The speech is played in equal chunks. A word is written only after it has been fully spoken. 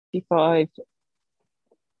55.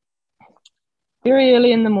 Very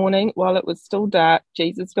early in the morning, while it was still dark,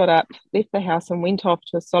 Jesus got up, left the house, and went off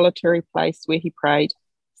to a solitary place where he prayed.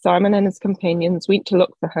 Simon and his companions went to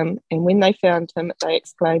look for him, and when they found him, they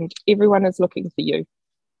exclaimed, "Everyone is looking for you."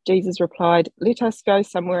 Jesus replied, "Let us go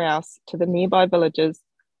somewhere else, to the nearby villages,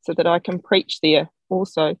 so that I can preach there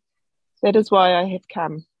also. That is why I have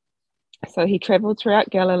come." So he travelled throughout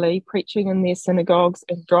Galilee, preaching in their synagogues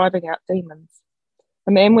and driving out demons.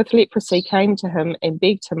 A man with leprosy came to him and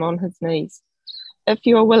begged him on his knees, "If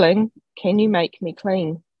you are willing, can you make me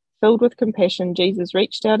clean?" Filled with compassion, Jesus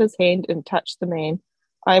reached out his hand and touched the man.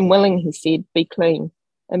 "I am willing," he said, "be clean."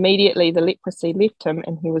 Immediately the leprosy left him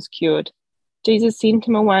and he was cured. Jesus sent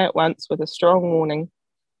him away at once with a strong warning.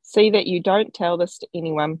 "See that you don't tell this to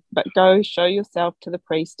anyone, but go show yourself to the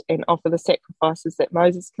priest and offer the sacrifices that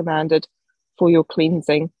Moses commanded for your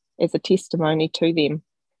cleansing as a testimony to them."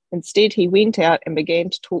 Instead, he went out and began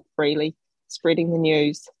to talk freely, spreading the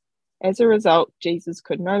news. As a result, Jesus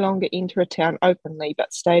could no longer enter a town openly,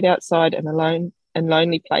 but stayed outside and alone in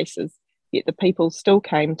lonely places, yet the people still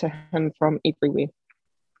came to him from everywhere.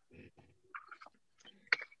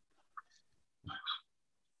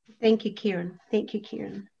 Thank you, Kieran. Thank you,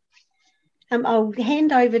 Kieran. I'll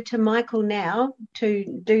hand over to Michael now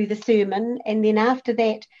to do the sermon, and then after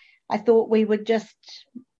that, I thought we would just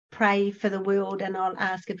pray for the world, and I'll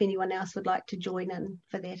ask if anyone else would like to join in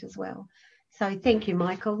for that as well. So thank you,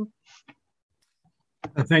 Michael.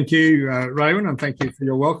 Thank you, Raywin, and thank you for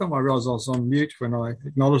your welcome. I realised I was on mute when I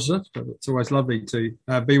acknowledged it, but it's always lovely to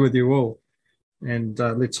be with you all. And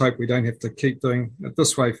let's hope we don't have to keep doing it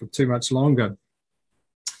this way for too much longer.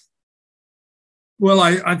 Well,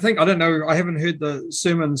 I think, I don't know, I haven't heard the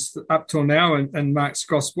sermons up till now in Mark's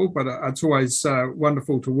Gospel, but it's always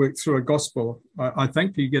wonderful to work through a Gospel. I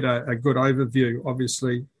think you get a good overview,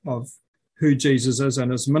 obviously, of who Jesus is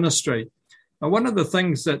and his ministry. One of the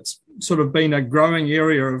things that's sort of been a growing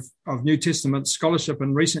area of New Testament scholarship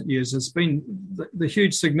in recent years has been the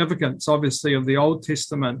huge significance, obviously, of the Old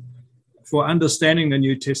Testament for understanding the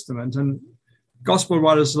New Testament. And Gospel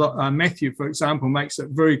writers, Matthew, for example, makes it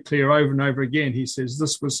very clear over and over again. He says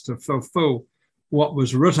this was to fulfill what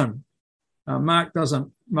was written. Mark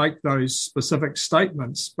doesn't make those specific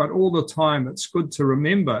statements, but all the time it's good to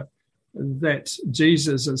remember that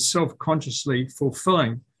Jesus is self-consciously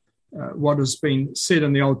fulfilling what has been said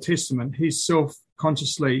in the Old Testament. He's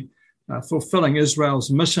self-consciously fulfilling Israel's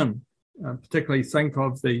mission. Particularly think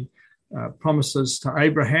of the promises to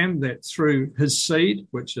Abraham that through his seed,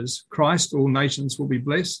 which is Christ, all nations will be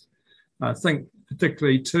blessed. Think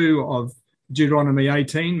particularly too of Deuteronomy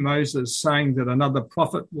 18, Moses saying that another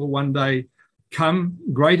prophet will one day come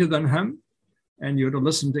greater than him, and you're to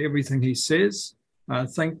listen to everything he says.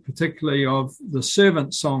 Think particularly of the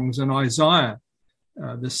servant songs in Isaiah,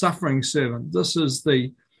 the suffering servant. This is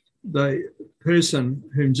the person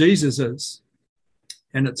whom Jesus is,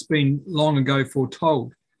 and it's been long ago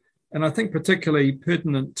foretold. And I think particularly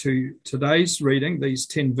pertinent to today's reading, these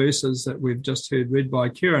 10 verses that we've just heard read by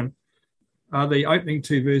Kieran, are the opening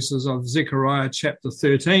 2 verses of Zechariah chapter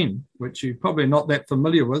 13, which you're probably not that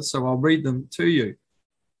familiar with, so I'll read them to you.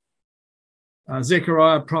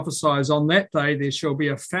 Zechariah prophesies, "On that day there shall be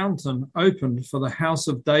a fountain opened for the house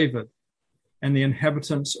of David and the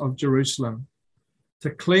inhabitants of Jerusalem, to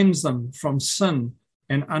cleanse them from sin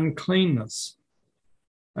and uncleanness.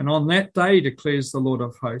 And on that day, declares the Lord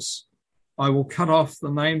of hosts, I will cut off the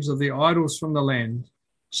names of the idols from the land,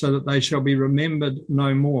 so that they shall be remembered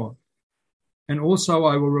no more. And also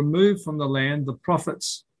I will remove from the land the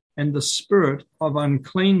prophets and the spirit of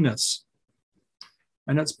uncleanness."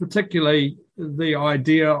 And it's particularly the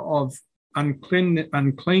idea of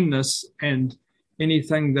uncleanness and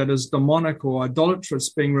anything that is demonic or idolatrous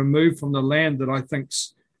being removed from the land that I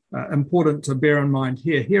think's important to bear in mind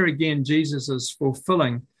here. Here again, Jesus is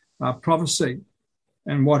fulfilling prophecy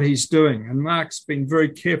and what he's doing. And Mark's been very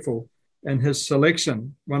careful in his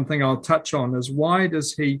selection. One thing I'll touch on is, why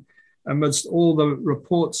does he, amidst all the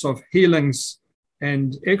reports of healings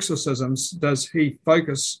and exorcisms, does he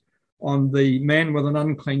focus on the man with an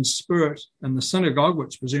unclean spirit in the synagogue,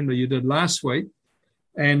 which presumably you did last week,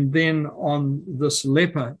 and then on this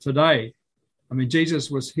leper today? I mean, Jesus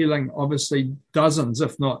was healing obviously dozens,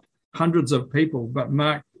 if not hundreds of people, but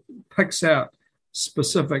Mark picks out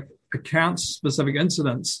specific accounts, specific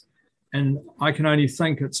incidents, and I can only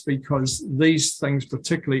think it's because these things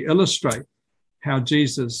particularly illustrate how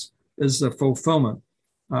Jesus is the fulfillment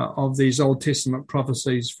of these Old Testament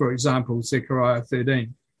prophecies, for example, Zechariah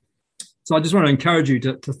 13. So I just want to encourage you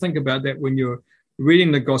to think about that when you're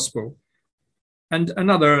reading the gospel. And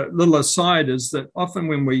another little aside is that often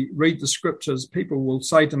when we read the scriptures, people will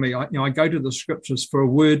say to me, I go to the scriptures for a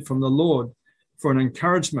word from the Lord, for an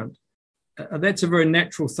encouragement. That's a very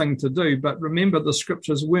natural thing to do. But remember, the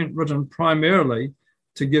scriptures weren't written primarily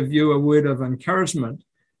to give you a word of encouragement,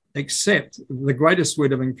 except the greatest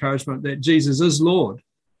word of encouragement, that Jesus is Lord.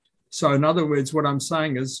 So in other words, what I'm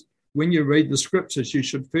saying is, when you read the scriptures, you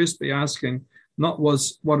should first be asking, not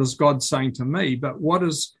what is God saying to me, but what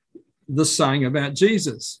is this saying about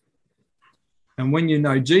Jesus? And when you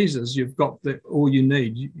know Jesus, you've got all you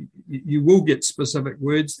need. You will get specific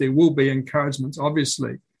words. There will be encouragements,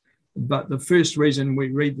 obviously. But the first reason we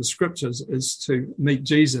read the scriptures is to meet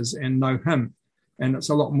Jesus and know him. And it's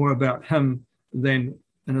a lot more about him than,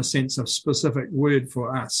 in a sense, a specific word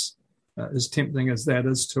for us, as tempting as that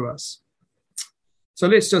is to us. So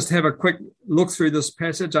let's just have a quick look through this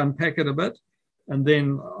passage, unpack it a bit. And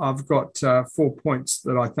then I've got 4 points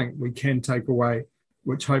that I think we can take away,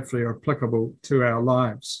 which hopefully are applicable to our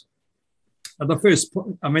lives. The first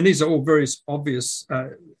point, I mean, these are all very obvious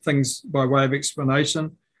things by way of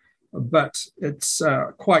explanation, but it's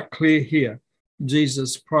quite clear here,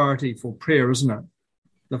 Jesus' priority for prayer, isn't it?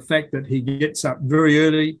 The fact that he gets up very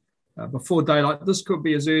early, before daylight. This could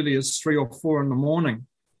be as early as 3 or 4 in the morning.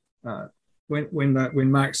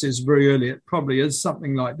 When Mark says very early, it probably is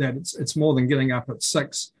something like that. It's more than getting up at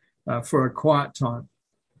 6 for a quiet time.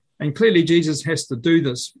 And clearly Jesus has to do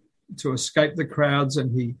this to escape the crowds,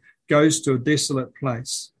 and he goes to a desolate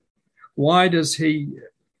place. Why does he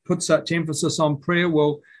put such emphasis on prayer?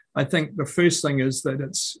 Well, I think the first thing is that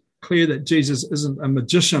it's clear that Jesus isn't a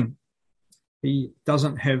magician. He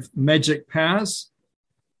doesn't have magic powers.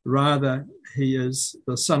 Rather, he is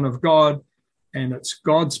the Son of God, and it's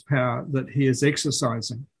God's power that he is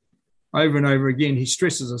exercising. Over and over again, he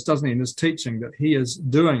stresses this, doesn't he, in his teaching, that he is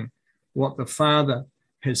doing what the Father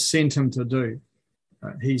has sent him to do.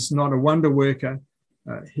 He's not a wonder worker.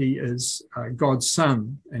 He is God's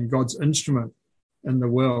Son and God's instrument in the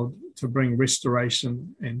world to bring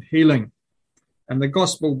restoration and healing. And the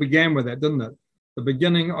gospel began with that, didn't it? The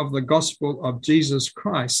beginning of the gospel of Jesus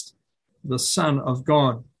Christ, the Son of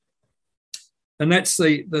God. And that's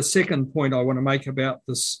the second point I want to make about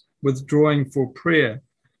this withdrawing for prayer.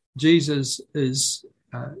 Jesus is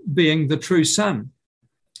being the true Son.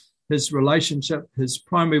 His relationship, his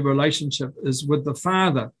primary relationship is with the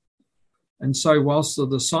Father. And so whilst the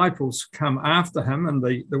disciples come after him, and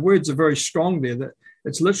the words are very strong there, that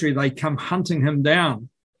it's literally they come hunting him down.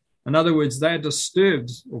 In other words, they're disturbed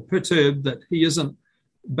or perturbed that he isn't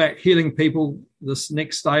back healing people this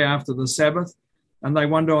next day after the Sabbath. And they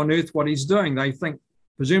wonder on earth what he's doing. They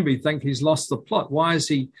presumably think he's lost the plot. Why is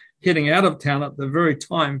he heading out of town at the very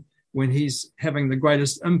time when he's having the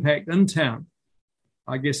greatest impact in town?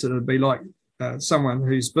 I guess it would be like someone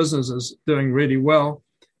whose business is doing really well,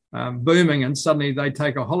 booming, and suddenly they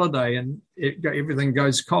take a holiday and everything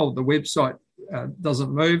goes cold. The website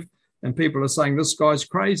doesn't move, and people are saying, this guy's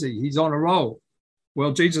crazy. He's on a roll.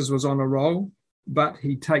 Well, Jesus was on a roll, but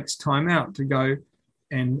he takes time out to go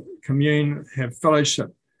and commune, have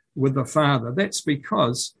fellowship with the Father. That's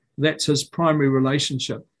because that's his primary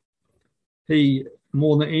relationship. He,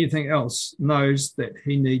 more than anything else, knows that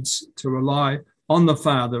he needs to rely on the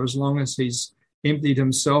Father as long as he's emptied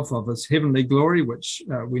himself of his heavenly glory, which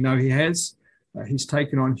we know he has. He's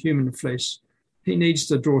taken on human flesh. He needs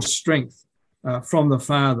to draw strength from the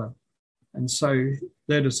Father. And so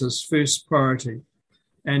that is his first priority.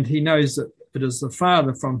 And he knows that it is the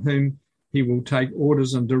Father from whom he will take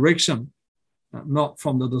orders and direction, not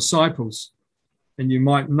from the disciples. And you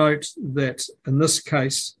might note that in this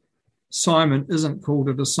case, Simon isn't called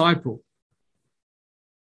a disciple.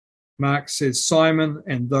 Mark says Simon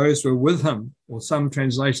and those were with him, or some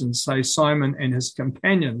translations say Simon and his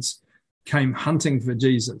companions came hunting for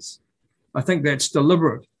Jesus. I think that's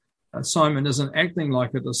deliberate. Simon isn't acting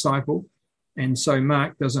like a disciple, and so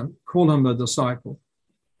Mark doesn't call him a disciple.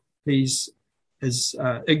 He's as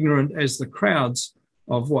ignorant as the crowds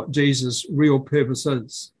of what Jesus' real purpose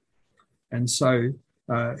is. And so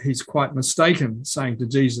he's quite mistaken saying to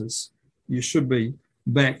Jesus, you should be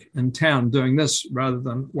back in town doing this rather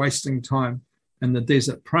than wasting time in the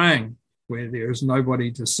desert praying where there is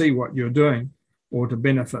nobody to see what you're doing or to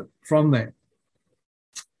benefit from that.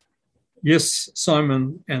 Yes,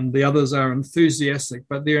 Simon and the others are enthusiastic,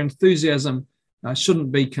 but their enthusiasm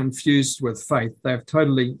shouldn't be confused with faith. They've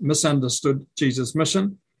totally misunderstood Jesus'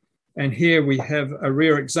 mission. And here we have a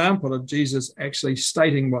rare example of Jesus actually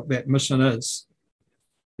stating what that mission is.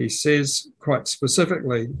 He says quite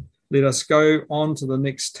specifically, let us go on to the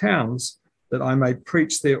next towns that I may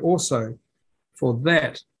preach there also, for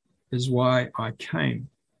that is why I came.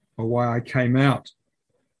 or why I came out.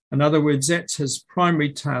 In other words, that's his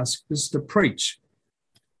primary task, is to preach.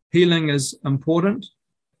 Healing is important,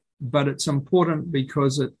 but it's important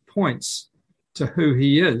because it points to who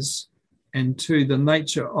he is and to the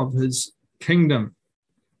nature of his kingdom.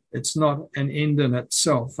 It's not an end in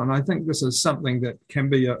itself. And I think this is something that can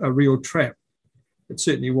be a real trap. It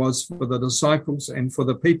certainly was for the disciples and for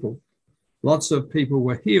the people. Lots of people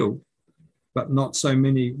were healed, but not so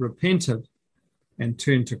many repented and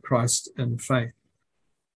turned to Christ in faith.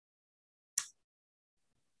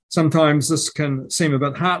 Sometimes this can seem a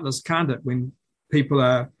bit heartless, can't it? When people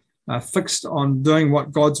are fixed on doing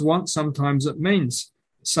what God wants, sometimes it means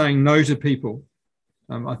saying no to people.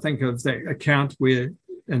 I think of that account where,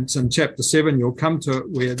 and it's in chapter 7, you'll come to it,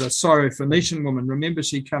 where the Syrophoenician woman, remember,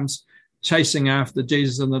 she comes chasing after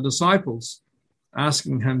Jesus and the disciples,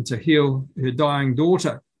 asking him to heal her dying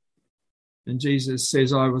daughter. And Jesus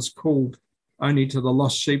says, I was called only to the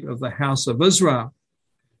lost sheep of the house of Israel.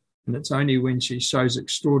 And it's only when she shows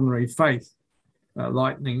extraordinary faith,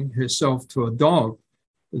 likening herself to a dog,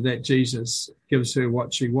 that Jesus gives her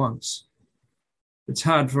what she wants. It's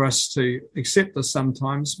hard for us to accept this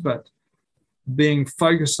sometimes, but being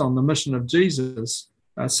focused on the mission of Jesus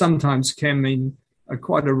sometimes can mean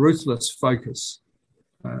quite a ruthless focus.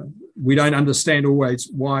 We don't understand always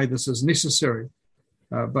why this is necessary,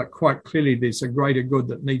 but quite clearly there's a greater good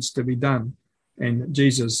that needs to be done. And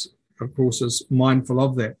Jesus, of course, is mindful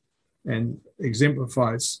of that and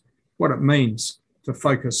exemplifies what it means to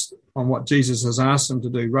focus on what Jesus has asked him to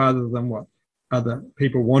do rather than what other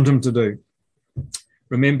people want him to do.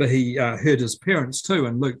 Remember, he heard his parents too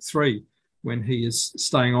in Luke 3, when he is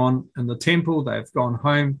staying on in the temple. They've gone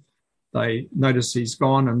home. They notice he's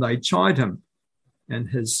gone and they chide him. And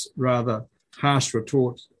his rather harsh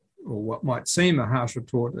retort, or what might seem a harsh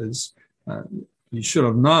retort, is, you should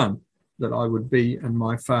have known that I would be in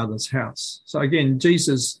my Father's house. So again,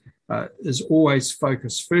 Jesus is always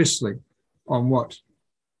focused firstly on what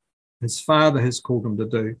his Father has called him to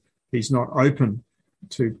do. He's not open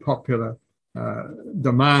to popular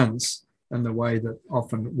demands in the way that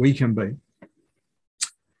often we can be.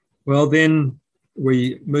 Well, then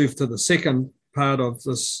we move to the second part of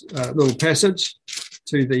this little passage,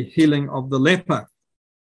 to the healing of the leper.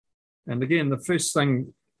 And again, the first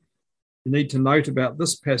thing you need to note about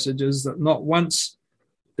this passage is that not once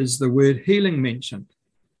is the word healing mentioned.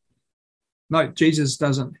 Note, Jesus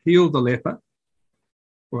doesn't heal the leper,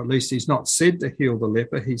 or at least he's not said to heal the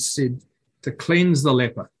leper. He's said to cleanse the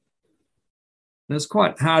leper. And it's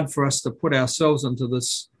quite hard for us to put ourselves into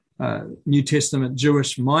this New Testament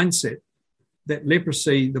Jewish mindset that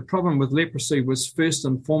leprosy, the problem with leprosy was first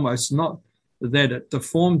and foremost not that it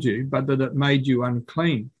deformed you, but that it made you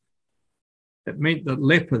unclean. It meant that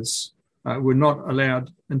lepers were not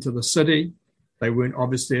allowed into the city. They weren't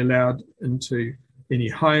obviously allowed into any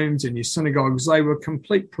homes, any synagogues. They were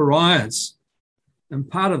complete pariahs. And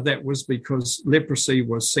part of that was because leprosy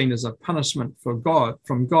was seen as a punishment from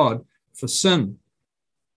God for sin.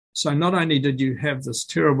 So not only did you have this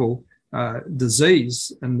terrible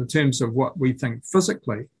disease in the terms of what we think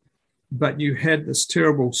physically, but you had this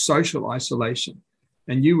terrible social isolation,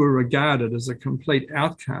 and you were regarded as a complete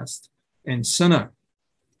outcast and sinner.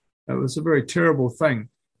 It was a very terrible thing.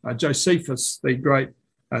 Josephus, the great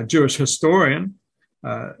Jewish historian,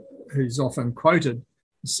 who's often quoted,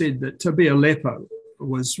 said that to be a leper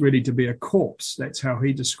was really to be a corpse. That's how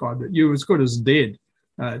he described it. You were as good as dead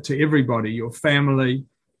to everybody, your family,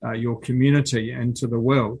 your community, and to the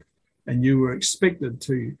world. And you were expected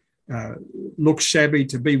to look shabby,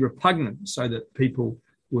 to be repugnant, so that people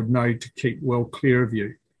would know to keep well clear of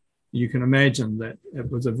you. You can imagine that it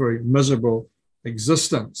was a very miserable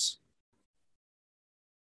existence.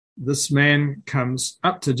 This man comes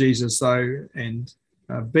up to Jesus, though, and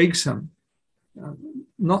begs him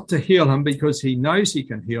not to heal him, because he knows he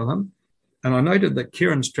can heal him. And I noted that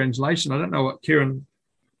Kieran's translation, I don't know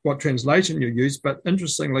what translation you used, but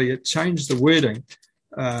interestingly, it changed the wording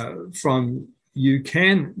from "you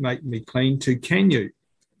can make me clean" to "can you."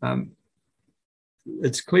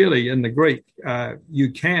 It's clearly in the Greek,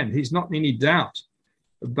 you can. He's not in any doubt.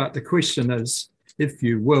 But the question is, if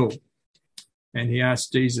you will. And he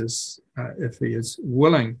asked Jesus if he is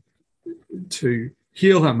willing to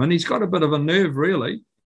heal him. And he's got a bit of a nerve, really,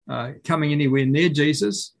 coming anywhere near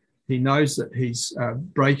Jesus. He knows that he's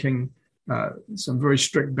breaking some very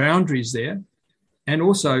strict boundaries there. And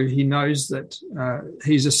also he knows that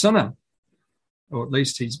he's a sinner, or at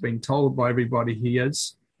least he's been told by everybody he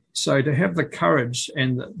is. So to have the courage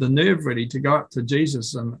and the nerve ready to go up to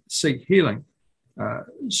Jesus and seek healing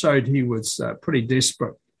showed he was pretty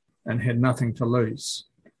desperate and had nothing to lose.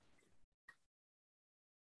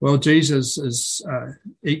 Well, Jesus is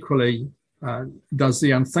equally does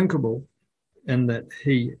the unthinkable in that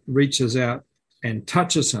he reaches out and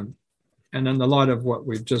touches him. And in the light of what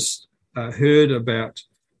we've just heard about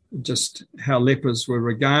just how lepers were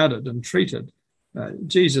regarded and treated,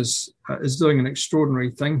 Jesus is doing an extraordinary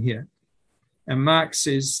thing here. And Mark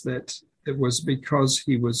says that it was because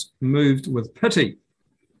he was moved with pity.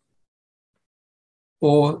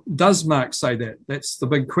 Or does Mark say that? That's the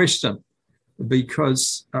big question.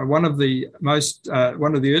 Because one of the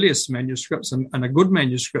earliest manuscripts, and a good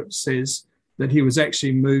manuscript, says that he was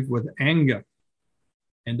actually moved with anger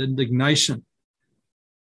and indignation.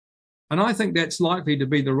 And I think that's likely to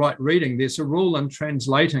be the right reading. There's a rule in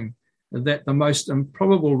translating that the most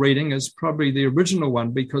improbable reading is probably the original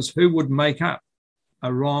one, because who would make up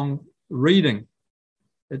a wrong reading?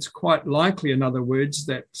 It's quite likely, in other words,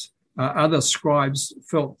 that other scribes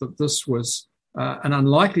felt that this was an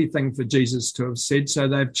unlikely thing for Jesus to have said, so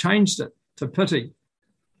they've changed it to pity.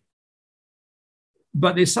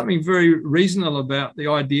 But there's something very reasonable about the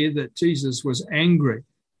idea that Jesus was angry.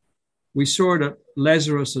 We saw it at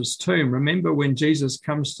Lazarus's tomb. Remember when Jesus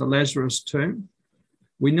comes to Lazarus' tomb?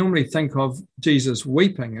 We normally think of Jesus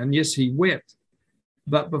weeping, and yes, he wept.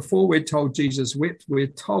 But before we're told Jesus wept, we're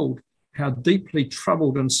told how deeply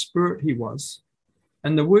troubled in spirit he was.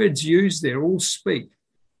 And the words used there all speak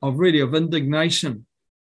of indignation,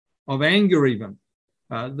 of anger even.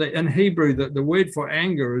 In Hebrew, the word for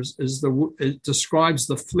anger it describes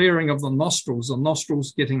the flaring of the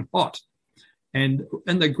nostrils getting hot. And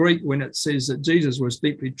in the Greek, when it says that Jesus was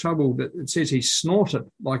deeply troubled, it says he snorted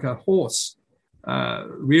like a horse,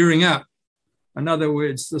 rearing up. In other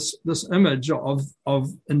words, this image of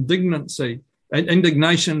indignation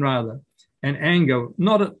and anger,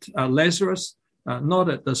 not at Lazarus, not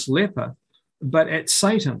at this leper, but at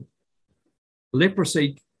Satan.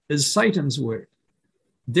 Leprosy is Satan's work.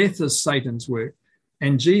 Death is Satan's work.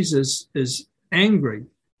 And Jesus is angry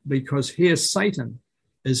because here Satan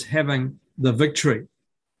is having the victory.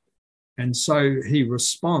 And so he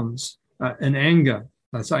responds in anger,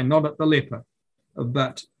 I say not at the leper,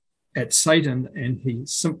 but at Satan, and he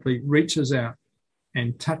simply reaches out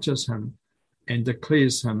and touches him and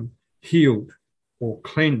declares him healed or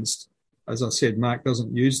cleansed. As I said, Mark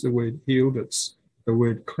doesn't use the word healed, it's the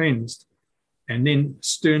word cleansed, and then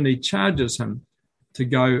sternly charges him to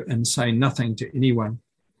go and say nothing to anyone.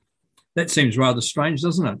 That seems rather strange,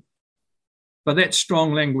 doesn't it? But that's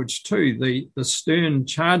strong language too. The stern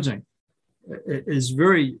charging is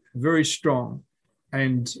very, very strong,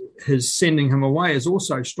 and his sending him away is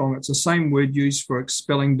also strong. It's the same word used for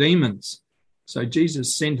expelling demons. So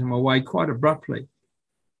Jesus sent him away quite abruptly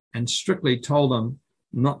and strictly told him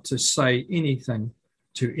not to say anything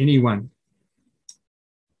to anyone.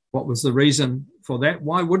 What was the reason for that?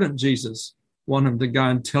 Why wouldn't Jesus want him to go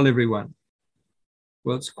and tell everyone?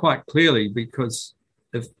 Well, it's quite clearly because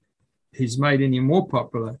if he's made any more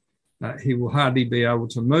popular, he will hardly be able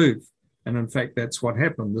to move. And in fact, that's what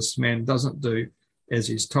happened. This man doesn't do as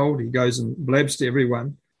he's told. He goes and blabs to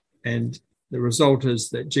everyone. And the result is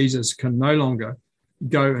that Jesus can no longer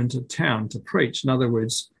go into town to preach. In other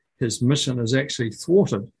words, his mission is actually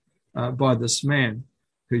thwarted by this man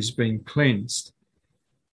who's been cleansed.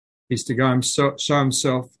 He's to go and show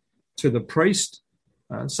himself to the priest.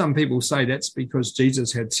 Some people say that's because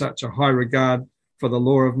Jesus had such a high regard for the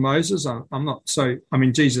law of Moses.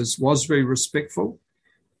 Jesus was very respectful,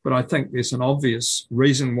 but I think there's an obvious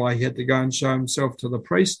reason why he had to go and show himself to the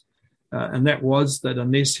priest. And that was that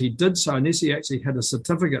unless he actually had a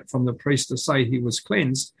certificate from the priest to say he was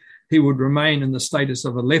cleansed, he would remain in the status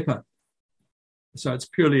of a leper. So it's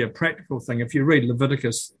purely a practical thing. If you read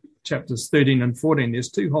Leviticus chapters 13 and 14, there's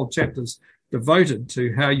 2 whole chapters devoted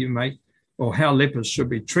to how lepers should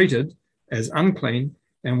be treated as unclean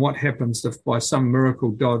and what happens if by some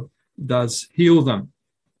miracle God does heal them.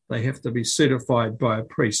 They have to be certified by a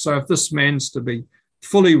priest. So if this man's to be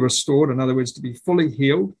fully restored, in other words, to be fully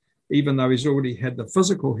healed, even though he's already had the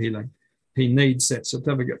physical healing, he needs that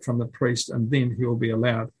certificate from the priest, and then he will be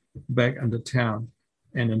allowed back into town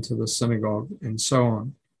and into the synagogue and so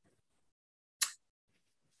on.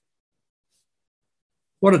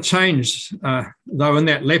 What a change, though, in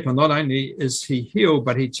that leper. Not only is he healed,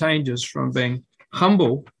 but he changes from being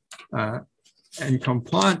humble and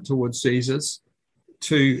compliant towards Jesus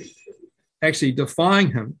to actually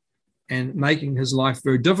defying him and making his life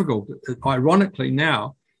very difficult. Ironically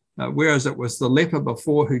now, whereas it was the leper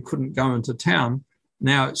before who couldn't go into town,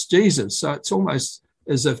 now it's Jesus. So it's almost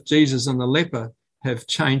as if Jesus and the leper have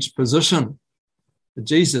changed position.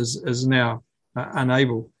 Jesus is now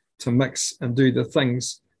unable to mix and do the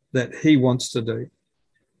things that he wants to do.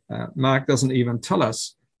 Mark doesn't even tell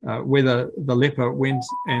us whether the leper went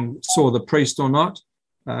and saw the priest or not.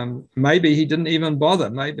 Maybe he didn't even bother.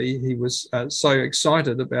 Maybe he was so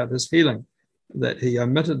excited about his healing that he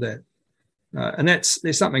omitted that. And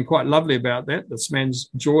there's something quite lovely about that, this man's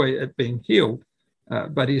joy at being healed,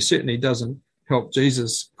 but he certainly doesn't help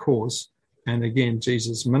Jesus' cause. And again,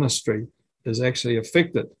 Jesus' ministry is actually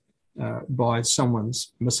affected by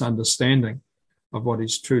someone's misunderstanding of what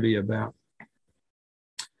he's truly about.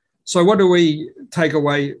 So what do we take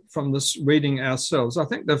away from this reading ourselves? I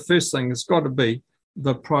think the first thing has got to be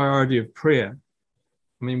the priority of prayer.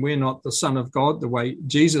 I mean, we're not the Son of God the way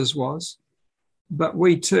Jesus was, but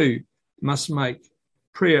we too must make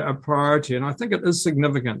prayer a priority. And I think it is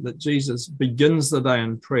significant that Jesus begins the day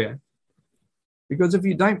in prayer, because if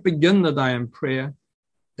you don't begin the day in prayer,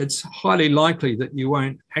 it's highly likely that you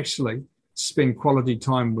won't actually spend quality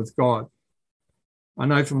time with God. I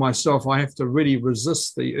know for myself, I have to really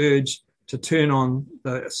resist the urge to turn on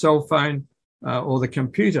the cell phone or the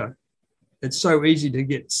computer. It's so easy to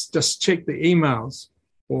just check the emails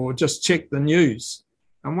or just check the news.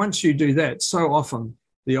 And once you do that, so often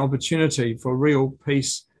the opportunity for real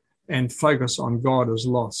peace and focus on God is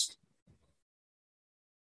lost.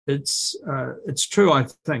 It's true, I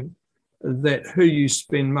think, that who you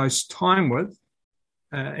spend most time with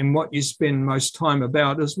and what you spend most time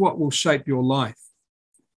about is what will shape your life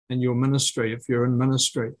and your ministry if you're in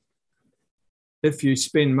ministry. If you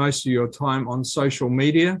spend most of your time on social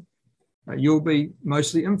media, you'll be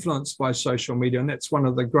mostly influenced by social media. And that's one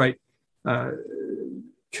of the great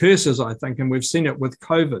curses, I think, and we've seen it with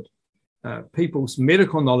COVID. People's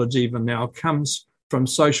medical knowledge even now comes from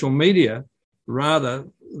social media rather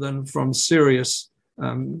than from serious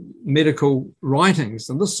medical writings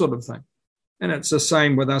and this sort of thing. And it's the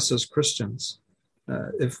same with us as Christians.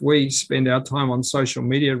 If we spend our time on social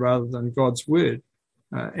media rather than God's word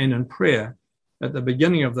and in prayer at the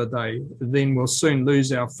beginning of the day, then we'll soon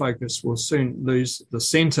lose our focus. We'll soon lose the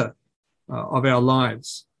center of our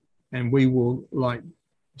lives. And we will, like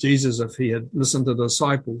Jesus, if he had listened to the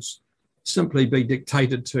disciples, simply be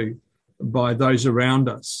dictated to by those around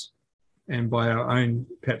us and by our own,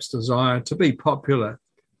 perhaps, desire to be popular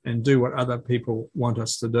and do what other people want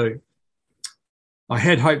us to do. I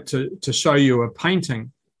had hoped to show you a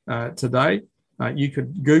painting today. You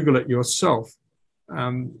could Google it yourself.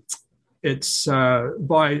 It's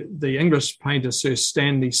by the English painter Sir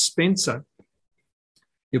Stanley Spencer.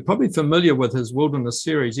 You're probably familiar with his Wilderness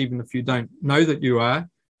series, even if you don't know that you are,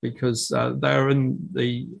 because they're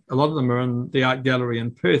a lot of them are in the Art Gallery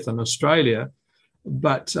in Perth in Australia,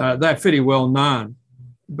 but they're fairly well known.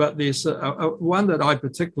 But there's one that I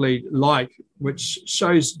particularly like, which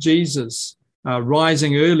shows Jesus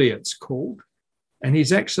rising early, it's called, and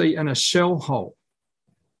he's actually in a shell hole.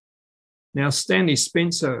 Now, Stanley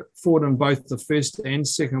Spencer fought in both the First and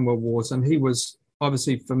Second World Wars, and he was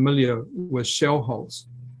obviously familiar with shell holes.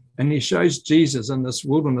 And he shows Jesus in this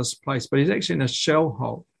wilderness place, but he's actually in a shell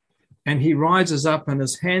hole. And he rises up and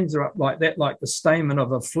his hands are up like that, like the stamen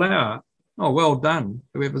of a flower. Oh, well done,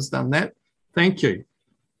 whoever's done that. Thank you.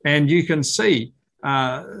 And you can see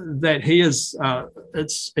that he is,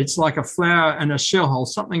 it's like a flower in a shell hole,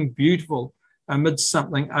 something beautiful amidst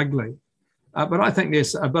something ugly. But I think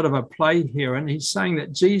there's a bit of a play here, and he's saying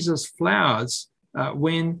that Jesus flowers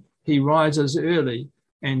when he rises early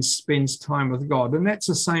and spends time with God. And that's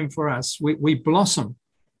the same for us. We blossom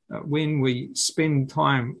when we spend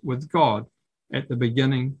time with God at the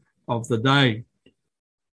beginning of the day.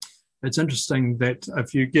 It's interesting that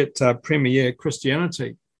if you get Premier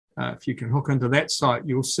Christianity, if you can hook into that site,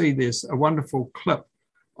 you'll see there's a wonderful clip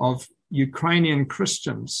of Ukrainian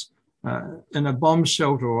Christians in a bomb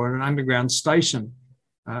shelter or an underground station,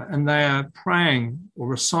 and they are praying or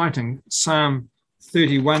reciting Psalm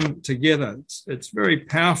 31 together. It's very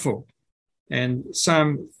powerful. And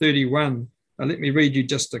Psalm 31, let me read you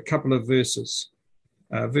just a couple of verses.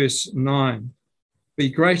 Verse 9, "Be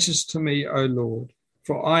gracious to me, O Lord,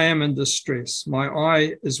 for I am in distress. My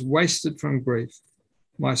eye is wasted from grief,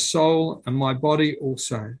 my soul and my body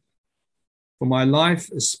also. For my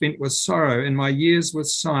life is spent with sorrow and my years with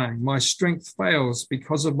sighing. My strength fails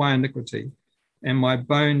because of my iniquity, and my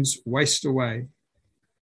bones waste away.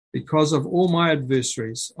 Because of all my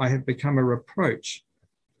adversaries, I have become a reproach,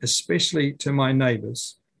 especially to my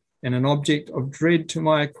neighbours, and an object of dread to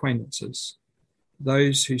my acquaintances.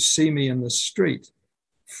 Those who see me in the street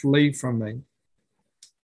flee from me."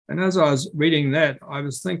 And as I was reading that, I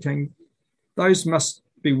was thinking, those must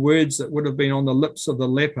be words that would have been on the lips of the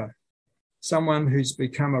leper, someone who's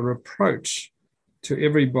become a reproach to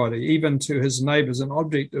everybody, even to his neighbours, an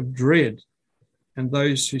object of dread. And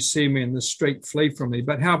those who see me in the street flee from me.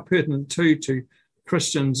 But how pertinent too to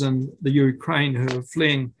Christians in the Ukraine who are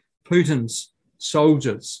fleeing Putin's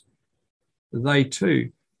soldiers. They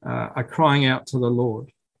too are crying out to the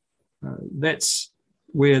Lord. That's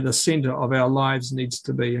where the center of our lives needs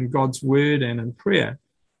to be, in God's word and in prayer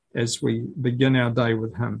as we begin our day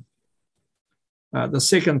with him. The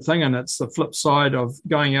second thing, and it's the flip side of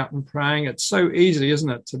going out and praying, it's so easy, isn't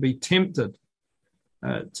it, to be tempted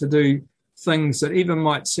to do things that even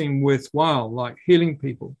might seem worthwhile, like healing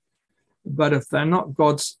people. But if they're not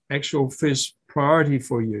God's actual first priority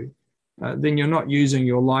for you, then you're not using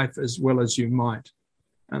your life as well as you might.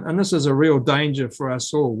 And this is a real danger for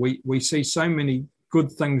us all. We see so many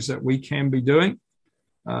good things that we can be doing,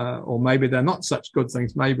 or maybe they're not such good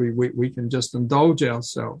things. Maybe we can just indulge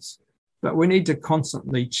ourselves. But we need to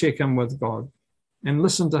constantly check in with God and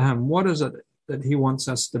listen to him. What is it that he wants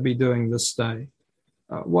us to be doing this day?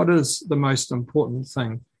 What is the most important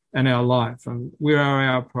thing in our life? And where are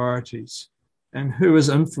our priorities? And who is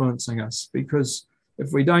influencing us? Because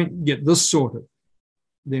if we don't get this sorted,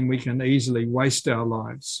 then we can easily waste our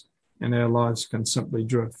lives, and our lives can simply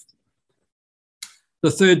drift.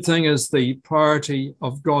 The third thing is the priority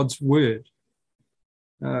of God's word.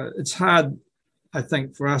 It's hard, I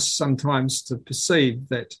think, for us sometimes to perceive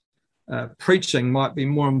that preaching might be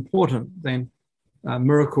more important than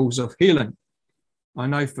miracles of healing. I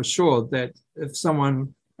know for sure that if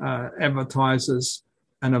someone advertises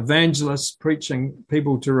an evangelist preaching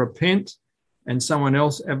people to repent, and someone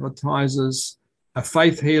else advertises a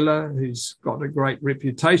faith healer who's got a great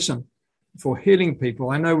reputation for healing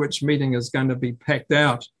people, I know which meeting is going to be packed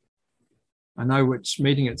out. I know which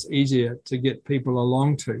meeting it's easier to get people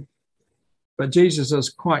along to. But Jesus is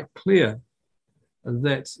quite clear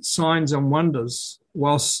that signs and wonders,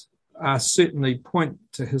 whilst certainly point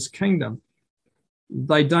to his kingdom,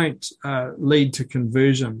 they don't lead to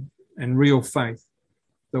conversion and real faith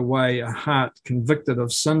the way a heart convicted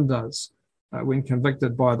of sin does when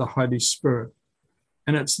convicted by the Holy Spirit.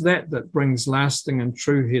 And it's that brings lasting and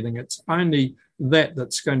true healing. It's only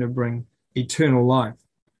that's going to bring eternal life.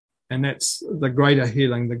 And that's the greater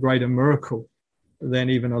healing, the greater miracle than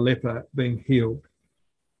even a leper being healed.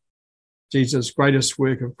 Jesus' greatest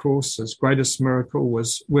work, of course, his greatest miracle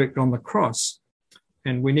was worked on the cross.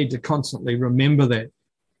 And we need to constantly remember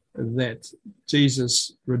that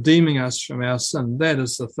Jesus redeeming us from our sin, that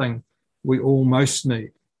is the thing we all most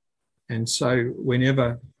need. And so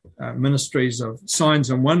whenever ministries of signs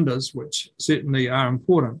and wonders, which certainly are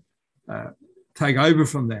important, take over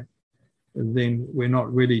from that, then we're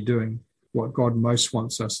not really doing what God most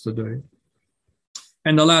wants us to do.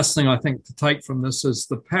 And the last thing I think to take from this is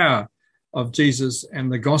the power of Jesus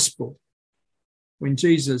and the gospel. When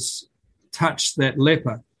Jesus touched that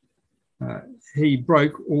leper, he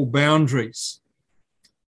broke all boundaries.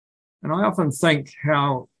 And I often think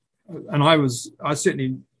how, and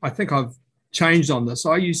I think I've changed on this.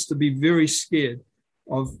 I used to be very scared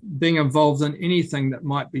of being involved in anything that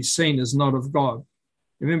might be seen as not of God.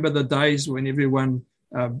 Remember the days when everyone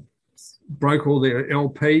broke all their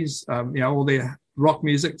LPs, all their rock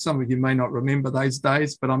music. Some of you may not remember those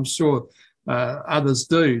days, but I'm sure others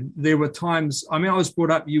do. There were times, I was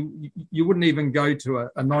brought up, you wouldn't even go to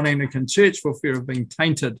a non-Anglican church for fear of being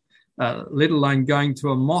tainted, let alone going to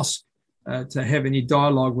a mosque to have any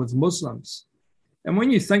dialogue with Muslims. And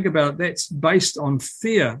when you think about it, that's based on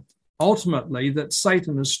fear, ultimately, that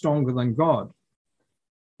Satan is stronger than God.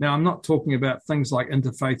 Now, I'm not talking about things like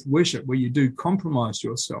interfaith worship where you do compromise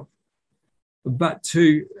yourself, but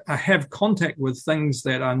to have contact with things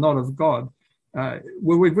that are not of God,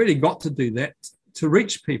 we've really got to do that to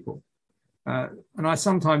reach people. And I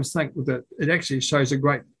sometimes think that it actually shows a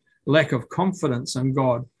great lack of confidence in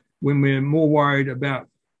God when we're more worried about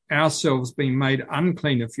ourselves being made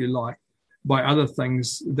unclean, if you like, by other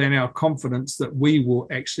things than our confidence that we will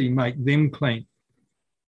actually make them clean.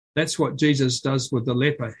 That's what Jesus does with the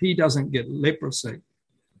leper. He doesn't get leprosy.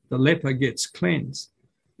 The leper gets cleansed.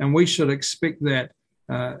 And we should expect that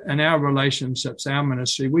in our relationships, our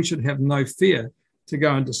ministry, we should have no fear to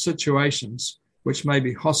go into situations which may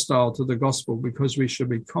be hostile to the gospel, because we should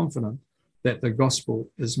be confident that the gospel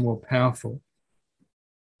is more powerful.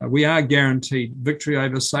 We are guaranteed victory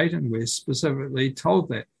over Satan. We're specifically told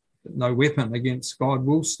that no weapon against God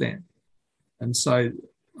will stand. And so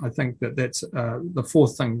I think that's the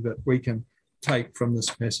fourth thing that we can take from this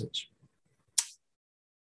passage.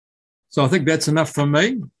 So I think that's enough from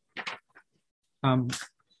me.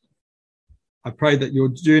 I pray that your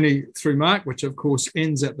journey through Mark, which of course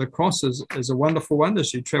ends at the cross, is a wonderful one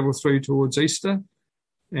as you travel through towards Easter.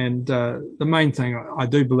 And the main thing I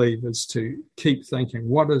do believe is to keep thinking,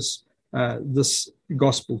 what is this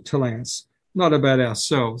gospel telling us? Not about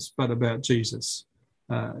ourselves, but about Jesus.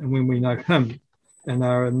 And when we know him and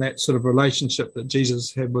are in that sort of relationship that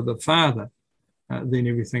Jesus had with the Father, then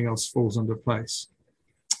everything else falls into place.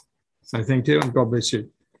 So thank you, and God bless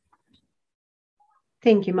you.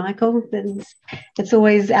 Thank you, Michael. It's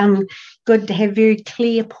always good to have very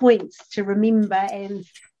clear points to remember and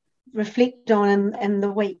reflect on in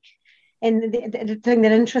the week. And the thing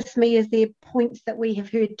that interests me is the points that we have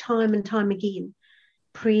heard time and time again.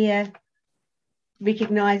 Prayer,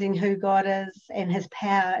 recognising who God is and his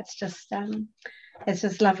power. It's just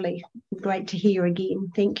lovely. Great to hear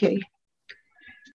again. Thank you.